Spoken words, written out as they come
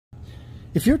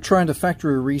If you're trying to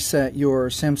factory reset your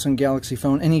Samsung Galaxy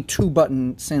phone, any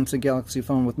 2-button Samsung Galaxy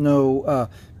phone with no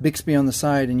Bixby on the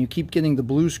side, and you keep getting the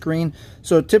blue screen,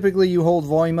 so typically you hold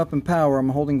volume up and power. I'm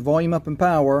holding volume up and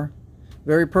power,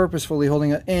 very purposefully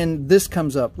holding it, and this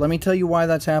comes up. Let me tell you why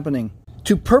that's happening.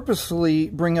 To purposefully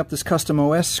bring up this custom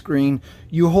OS screen,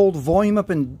 you hold volume up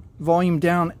and volume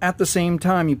down at the same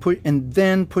time. You put and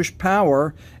then push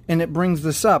power, and it brings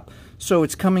this up. So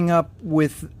it's coming up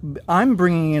with, I'm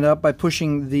bringing it up by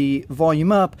pushing the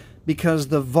volume up because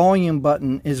the volume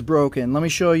button is broken. Let me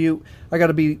show you. I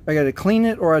gotta clean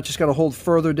it, or I just gotta hold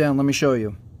further down. Let me show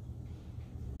you.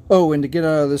 Oh, and to get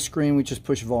out of the screen, we just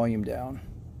push volume down.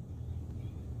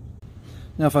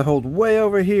 Now if I hold way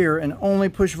over here and only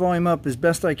push volume up as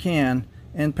best I can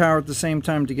and power at the same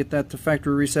time to get that to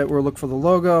factory reset, we'll look for the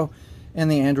logo and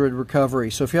the Android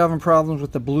recovery. So if you're having problems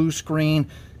with the blue screen,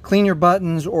 clean your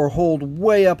buttons or hold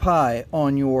way up high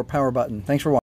on your power button. Thanks for watching.